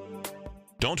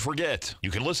 Don't forget,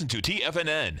 you can listen to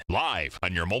TFNN live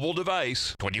on your mobile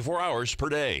device 24 hours per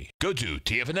day. Go to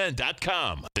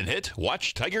TFNN.com, then hit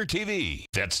Watch Tiger TV.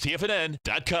 That's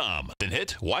TFNN.com, then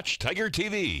hit Watch Tiger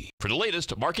TV for the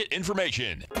latest market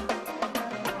information.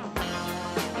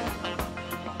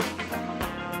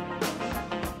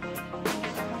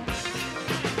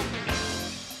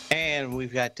 And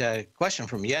we've got a question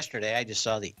from yesterday. I just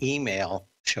saw the email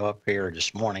show up here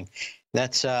this morning.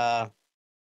 That's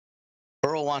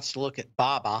Earl wants to look at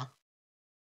BABA,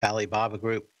 Alibaba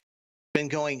Group. Been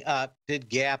going up, did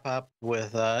gap up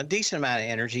with a decent amount of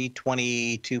energy,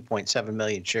 22.7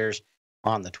 million shares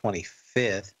on the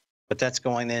 25th, but that's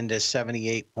going into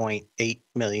 78.8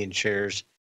 million shares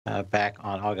back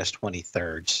on August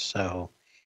 23rd. So,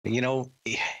 you know,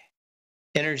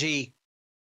 energy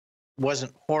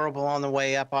wasn't horrible on the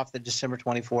way up off the December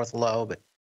 24th low, but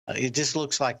it just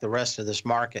looks like the rest of this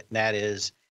market, and that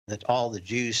is that all the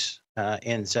juice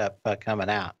ends up coming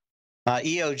out.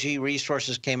 EOG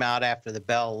Resources came out after the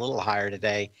bell a little higher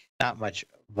today, not much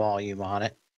volume on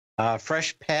it.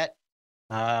 Fresh Pet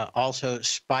also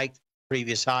spiked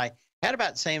previous high, had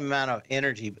about the same amount of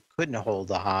energy, but couldn't hold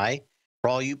the high. For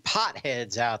all you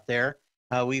potheads out there,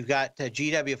 we've got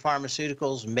GW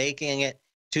Pharmaceuticals making it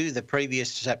to the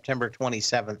previous September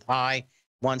 27th high,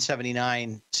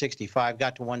 179.65,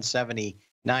 got to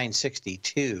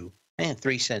 179.62, and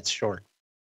 3 cents short.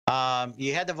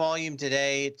 You had the volume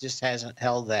today. It just hasn't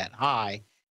held that high.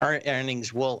 Our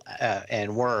earnings will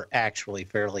and were actually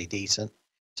fairly decent,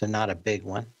 so not a big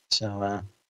one. So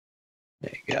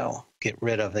there you go. Get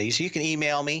rid of these. You can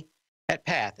email me at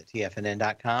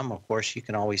path@tfnn.com. Of course, you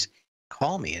can always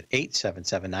call me at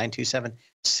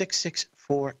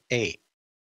 877-927-6648.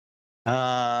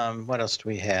 What else do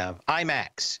we have?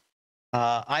 IMAX.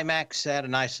 IMAX had a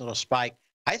nice little spike.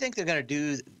 I think they're going to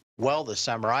do well this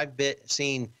summer. I've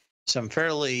seen some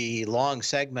fairly long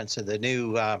segments of the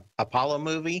new Apollo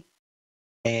movie.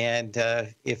 And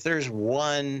if there's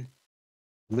one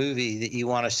movie that you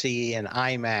want to see in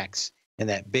IMAX, in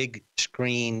that big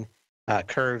screen,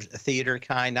 curved theater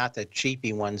kind, not the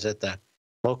cheapy ones at the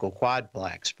local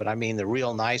quadplex, but I mean the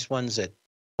real nice ones at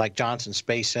like Johnson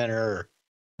Space Center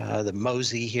or the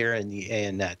Mosey here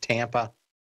in Tampa.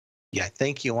 Yeah, I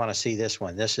think you want to see this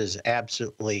one. This is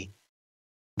absolutely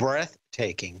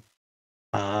breathtaking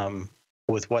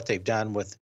with what they've done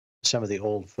with some of the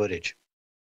old footage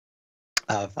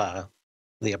of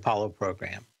the Apollo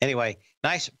program. Anyway,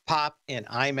 nice pop in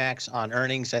IMAX on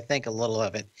earnings. I think a little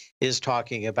of it is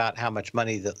talking about how much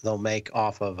money that they'll make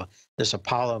off of this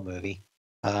Apollo movie.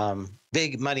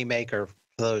 Big money maker for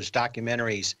those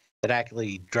documentaries that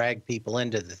actually drag people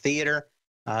into the theater.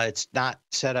 It's not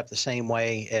set up the same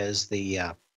way as the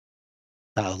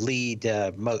lead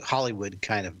Hollywood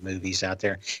kind of movies out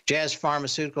there. Jazz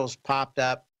Pharmaceuticals popped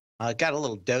up, got a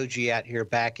little doji out here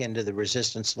back into the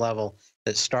resistance level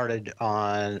that started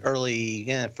on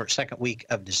for second week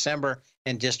of December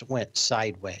and just went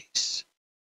sideways.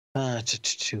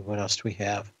 What else do we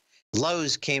have?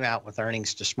 Lowe's came out with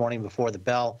earnings this morning before the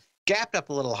bell, gapped up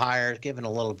a little higher, given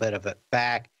a little bit of it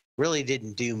back. Really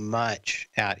didn't do much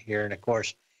out here. And of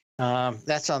course,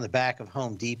 that's on the back of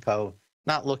Home Depot,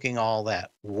 not looking all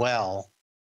that well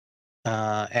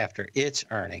after its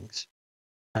earnings,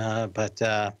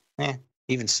 but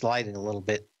even sliding a little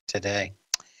bit today.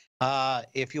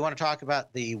 If you want to talk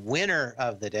about the winner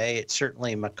of the day, it's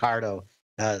certainly Mercado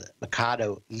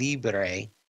Libre.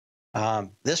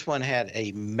 This one had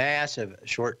a massive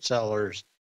short sellers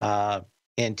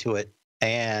into it,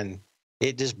 and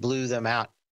it just blew them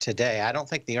out today. I don't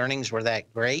think the earnings were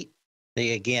that great.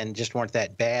 They, again, just weren't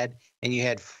that bad. And you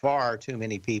had far too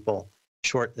many people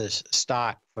short this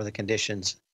stock for the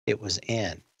conditions it was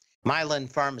in.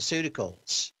 Mylan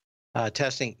Pharmaceuticals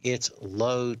testing its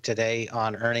low today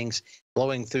on earnings,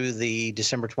 blowing through the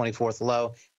December 24th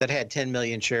low that had 10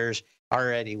 million shares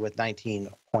already with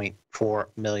 19.4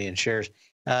 million shares.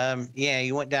 Yeah,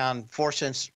 you went down 4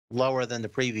 cents lower than the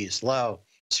previous low.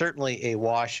 Certainly a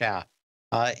washout.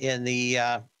 In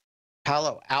the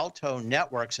Palo Alto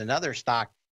Networks, another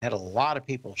stock, had a lot of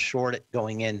people short it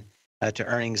going in to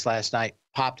earnings last night,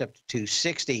 popped up to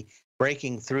 260,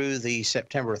 breaking through the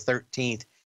September 13th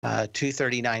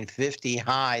 239.50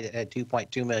 high that had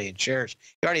 2.2 million shares.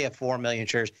 You already have 4 million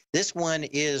shares. This one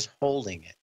is holding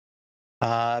it.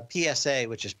 PSA,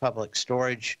 which is public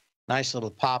storage, nice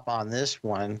little pop on this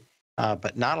one,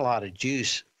 but not a lot of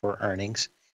juice for earnings.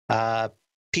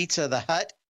 Pizza the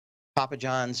Hut, Papa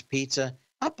John's Pizza,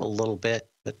 up a little bit,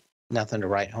 but nothing to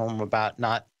write home about,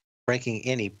 not breaking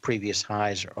any previous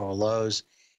highs or lows.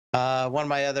 One of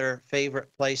my other favorite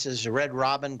places, Red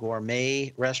Robin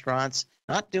Gourmet Restaurants,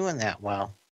 not doing that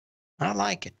well. I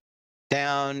like it.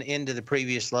 Down into the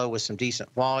previous low with some decent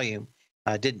volume.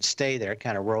 Didn't stay there,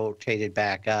 kind of rotated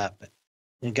back up. But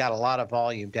you got a lot of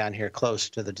volume down here close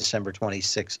to the December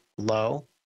 26th low.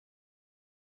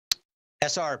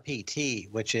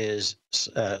 SRPT, which is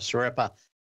Saripa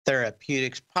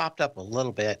Therapeutics, popped up a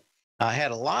little bit.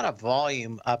 Had a lot of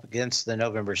volume up against the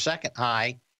November 2nd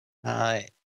high, and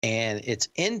it's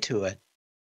into it.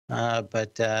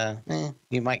 But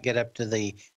you might get up to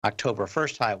the October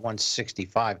 1st high at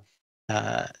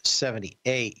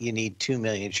 165.78. You need 2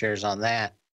 million shares on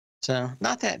that. So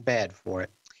not that bad for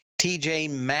it. TJ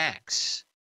Maxx,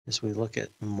 as we look at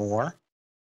more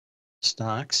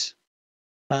stocks.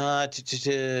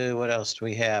 What else do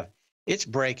we have? It's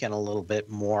breaking a little bit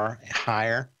more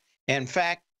higher. In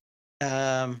fact,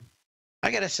 I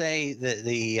got to say that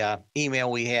the email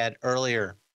we had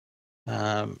earlier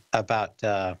about,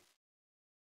 oh,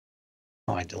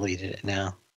 I deleted it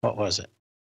now. What was it?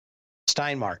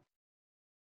 Steinmart.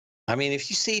 I mean, if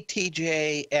you see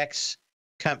TJX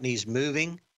companies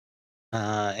moving,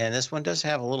 and this one does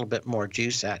have a little bit more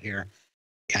juice out here,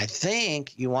 I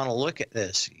think you want to look at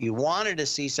this. You wanted to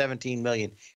see 17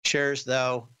 million shares,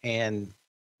 though, and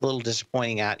a little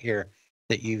disappointing out here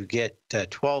that you get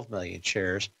 12 million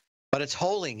shares, but it's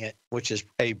holding it, which is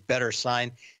a better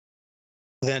sign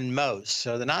than most.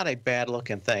 So they're not a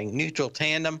bad-looking thing. Neutral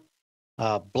tandem,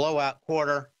 blowout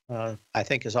quarter, I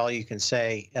think is all you can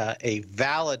say. A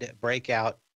valid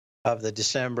breakout of the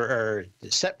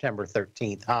September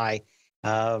 13th high.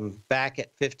 Back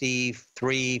at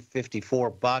 53,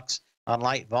 54 bucks on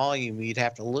light volume, you'd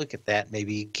have to look at that.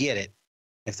 Maybe you get it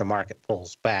if the market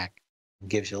pulls back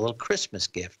and gives you a little Christmas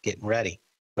gift getting ready.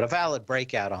 But a valid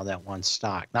breakout on that one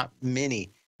stock. Not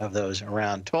many of those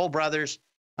around. Toll Brothers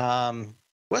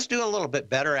was doing a little bit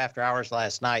better after hours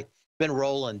last night. Been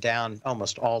rolling down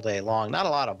almost all day long. Not a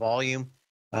lot of volume,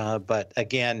 but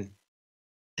again,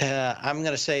 I'm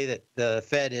going to say that the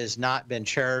Fed has not been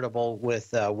charitable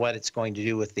with what it's going to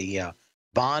do with the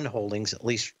bond holdings. At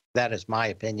least that is my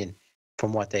opinion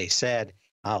from what they said.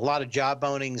 A lot of job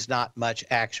bonings, not much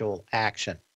actual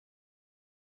action.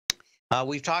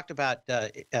 We've talked about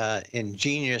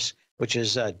Ingenious, which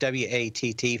is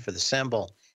WATT for the symbol,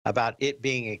 about it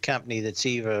being a company that's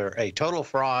either a total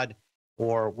fraud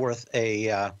or worth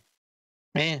a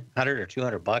 100 or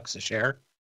 200 bucks a share.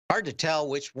 Hard to tell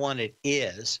which one it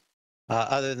is,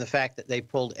 other than the fact that they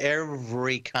pulled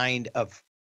every kind of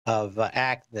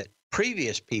act that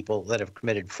previous people that have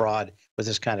committed fraud with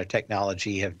this kind of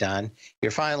technology have done.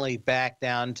 You're finally back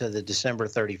down to the December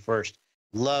 31st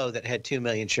low that had 2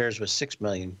 million shares with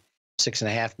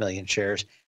 6.5 million shares.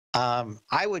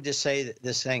 I would just say that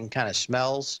this thing kind of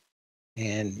smells,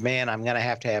 and man, I'm going to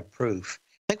have proof.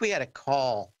 I think we had a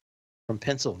call from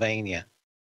Pennsylvania.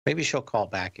 Maybe she'll call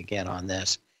back again on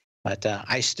this. But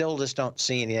I still just don't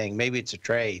see anything. Maybe it's a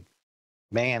trade.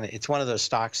 Man, it's one of those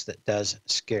stocks that does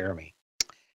scare me.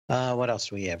 What else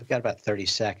do we have? We've got about 30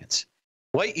 seconds.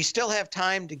 Wait, you still have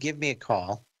time to give me a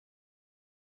call.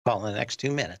 Call in the next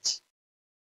 2 minutes.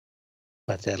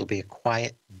 But it'll be a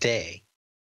quiet day.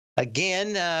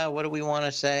 Again, what do we want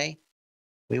to say?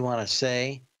 We want to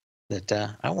say that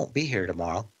I won't be here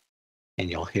tomorrow, and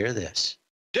you'll hear this.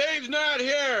 Dave's not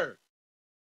here.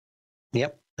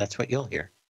 Yep, that's what you'll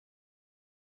hear.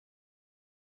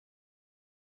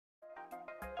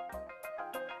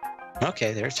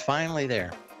 Okay, it's finally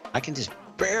there. I can just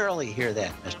barely hear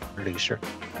that, Mr. Producer.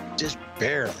 Just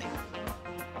barely.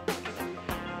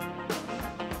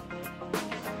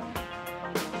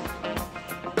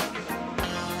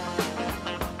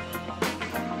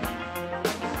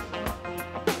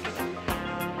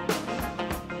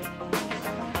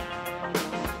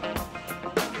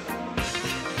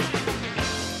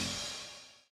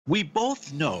 We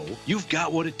both know you've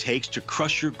got what it takes to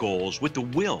crush your goals with the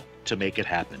will to make it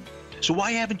happen. So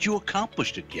why haven't you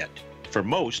accomplished it yet? For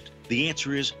most, the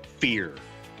answer is fear.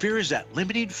 Fear is that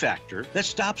limiting factor that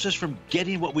stops us from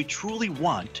getting what we truly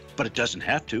want, but it doesn't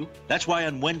have to. That's why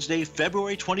on Wednesday,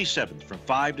 February 27th from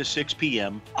 5 to 6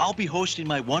 p.m., I'll be hosting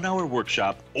my 1-hour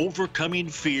workshop, Overcoming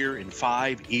Fear in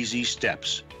 5 Easy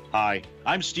Steps. Hi,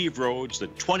 I'm Steve Rhodes, the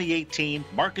 2018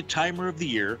 Market Timer of the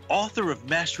Year, author of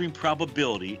Mastering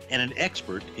Probability, and an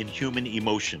expert in human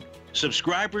emotion.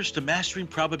 Subscribers to Mastering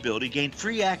Probability gain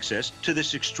free access to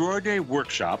this extraordinary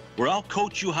workshop where I'll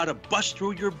coach you how to bust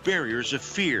through your barriers of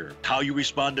fear. How you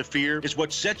respond to fear is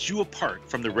what sets you apart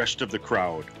from the rest of the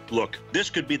crowd. Look, this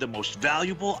could be the most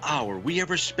valuable hour we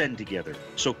ever spend together.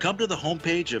 So come to the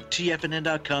homepage of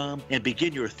TFNN.com and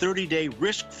begin your 30-day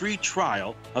risk-free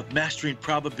trial of Mastering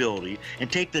Probability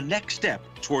and take the next step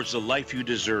towards the life you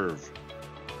deserve.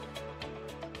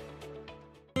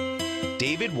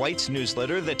 David White's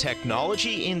newsletter, The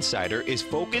Technology Insider, is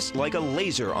focused like a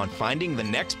laser on finding the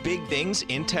next big things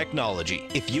in technology.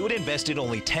 If you had invested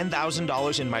only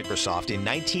 $10,000 in Microsoft in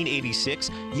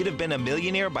 1986, you'd have been a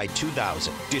millionaire by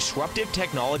 2000. Disruptive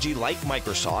technology like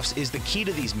Microsoft's is the key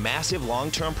to these massive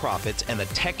long-term profits, and the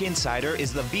Tech Insider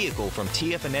is the vehicle from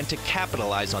TFNN to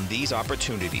capitalize on these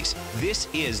opportunities. This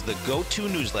is the go-to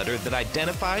newsletter that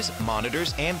identifies,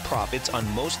 monitors, and profits on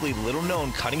mostly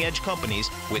little-known cutting-edge companies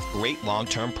with great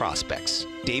long-term prospects.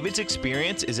 David's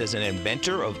experience is as an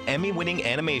inventor of Emmy-winning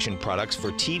animation products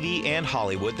for TV and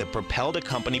Hollywood that propelled a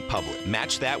company public.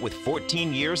 Match that with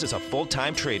 14 years as a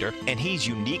full-time trader, and he's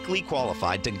uniquely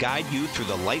qualified to guide you through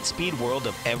the light-speed world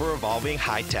of ever-evolving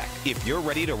high-tech. If you're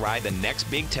ready to ride the next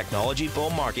big technology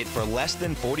bull market for less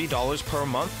than $40 per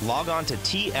month, log on to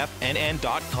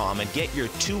TFNN.com and get your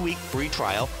 2-week free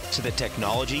trial to the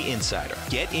Technology Insider.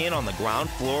 Get in on the ground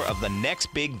floor of the next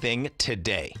big thing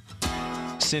today.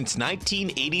 Since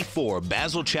 1984,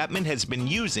 Basil Chapman has been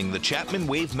using the Chapman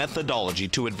Wave methodology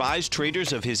to advise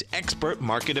traders of his expert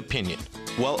market opinion.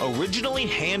 While originally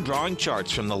hand-drawing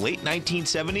charts from the late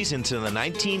 1970s into the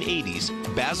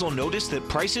 1980s, Basil noticed that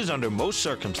prices under most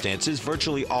circumstances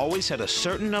virtually always had a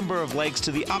certain number of legs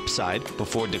to the upside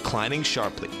before declining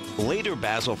sharply. Later,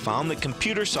 Basil found that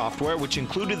computer software, which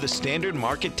included the standard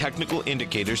market technical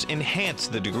indicators,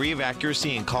 enhanced the degree of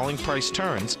accuracy in calling price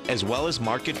turns, as well as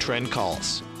market trend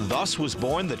calls. Thus was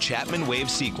born the Chapman Wave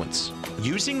sequence.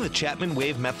 Using the Chapman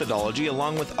Wave methodology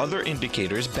along with other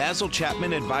indicators, Basil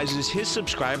Chapman advises his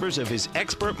subscribers of his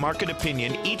expert market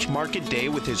opinion each market day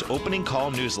with his opening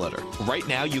call newsletter. Right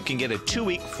now, you can get a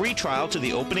 2-week free trial to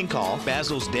the opening call,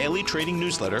 Basil's daily trading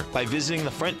newsletter, by visiting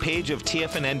the front page of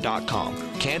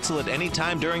TFNN.com. Cancel at any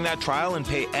time during that trial and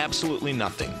pay absolutely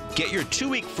nothing. Get your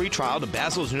 2-week free trial to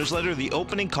Basil's newsletter, The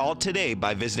Opening Call, today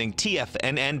by visiting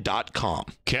TFNN.com.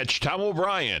 Catch Tom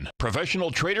O'Brien,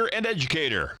 professional trader and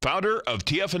educator, founder of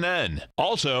TFNN.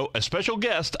 Also, a special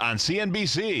guest on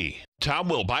CNBC. Tom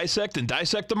will bisect and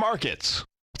dissect the markets.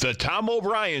 The Tom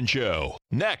O'Brien Show,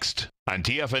 next on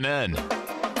TFNN.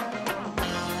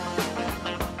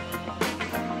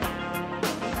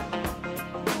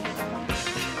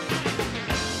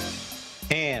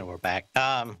 And we're back.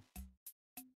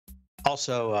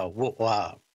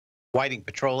 Also, Whiting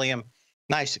Petroleum,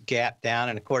 nice gap down.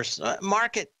 And, of course,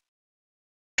 market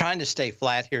trying to stay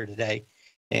flat here today.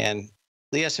 And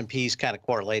the S&P is kind of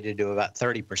correlated to about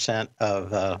 30%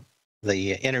 of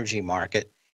the energy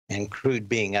market. And crude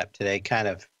being up today kind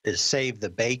of is saved the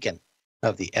bacon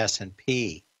of the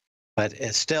S&P. But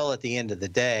it's still, at the end of the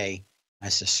day, I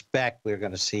suspect we're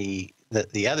going to see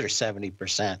that the other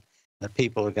 70%, the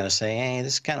people are going to say, hey,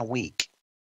 this is kind of weak.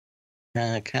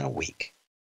 Kind of weak.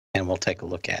 And we'll take a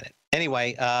look at it.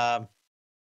 Anyway,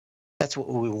 that's what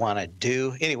we want to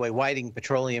do. Anyway, Whiting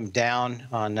Petroleum down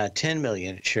on 10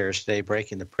 million shares today,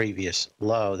 breaking the previous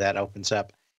low. That opens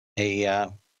up a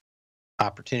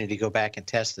opportunity to go back and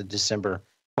test the December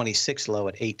 26 low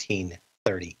at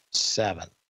 1837.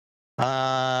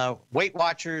 Weight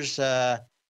Watchers, of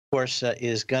course,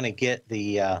 is going to get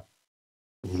the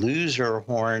loser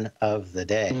horn of the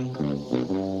day.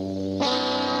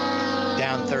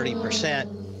 Down 30%.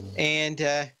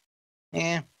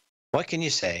 And what can you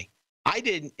say?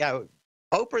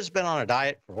 Oprah's been on a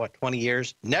diet for, 20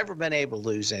 years? Never been able to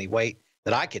lose any weight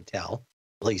that I could tell,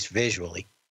 at least visually.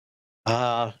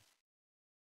 And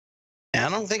I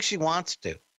don't think she wants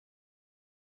to.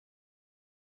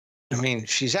 I mean,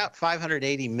 she's out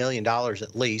 $580 million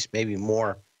at least, maybe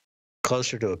more,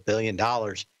 closer to $1 billion,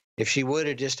 if she would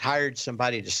have just hired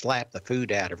somebody to slap the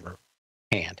food out of her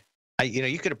hand.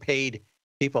 You could have paid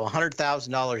people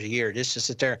 $100,000 a year just to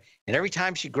sit there, and every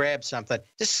time she grabs something,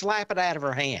 just slap it out of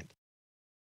her hand.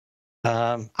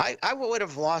 I would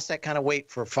have lost that kind of weight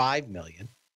for $5 million,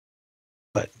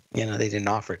 but they didn't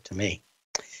offer it to me.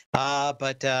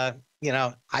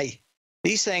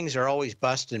 These things are always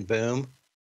bust and boom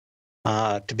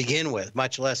to begin with,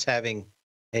 much less having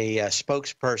a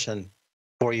spokesperson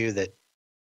for you that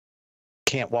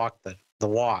can't walk the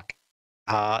walk.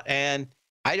 And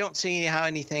I don't see how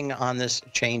anything on this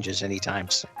changes anytime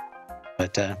soon.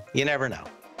 But you never know.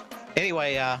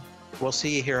 Anyway, we'll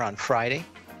see you here on Friday.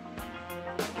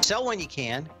 Sell when you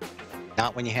can,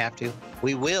 not when you have to.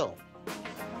 We will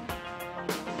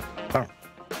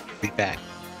be back.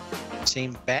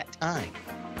 Same bat time,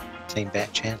 same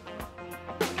bat channel.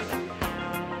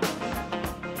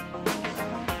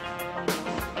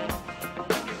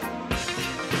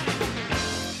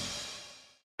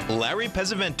 Larry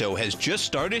Pesavento has just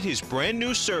started his brand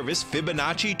new service,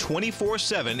 Fibonacci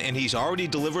 24/7, and he's already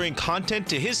delivering content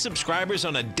to his subscribers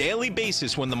on a daily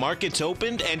basis when the market's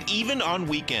opened and even on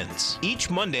weekends. Each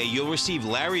Monday, you'll receive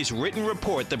Larry's written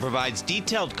report that provides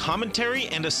detailed commentary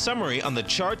and a summary on the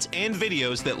charts and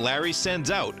videos that Larry sends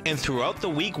out. And throughout the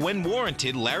week, when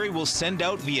warranted, Larry will send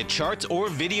out via charts or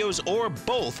videos or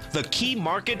both the key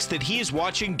markets that he is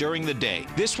watching during the day.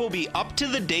 This will be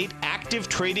up-to-the-date, active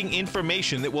trading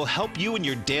information that will help you in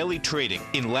your daily trading.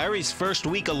 In Larry's first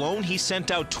week alone, he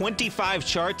sent out 25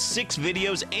 charts, 6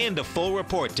 videos, and a full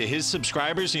report to his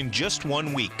subscribers in just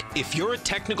 1 week. If you're a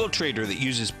technical trader that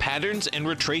uses patterns and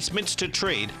retracements to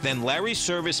trade, then Larry's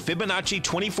service Fibonacci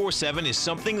 24/7 is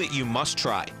something that you must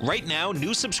try. Right now,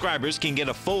 new subscribers can get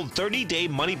a full 30-day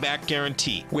money-back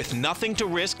guarantee. With nothing to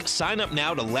risk, sign up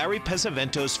now to Larry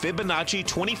Pesavento's Fibonacci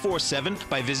 24/7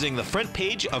 by visiting the front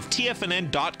page of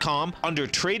TFNN.com under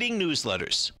Trading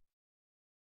Newsletters.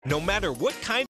 No matter what kind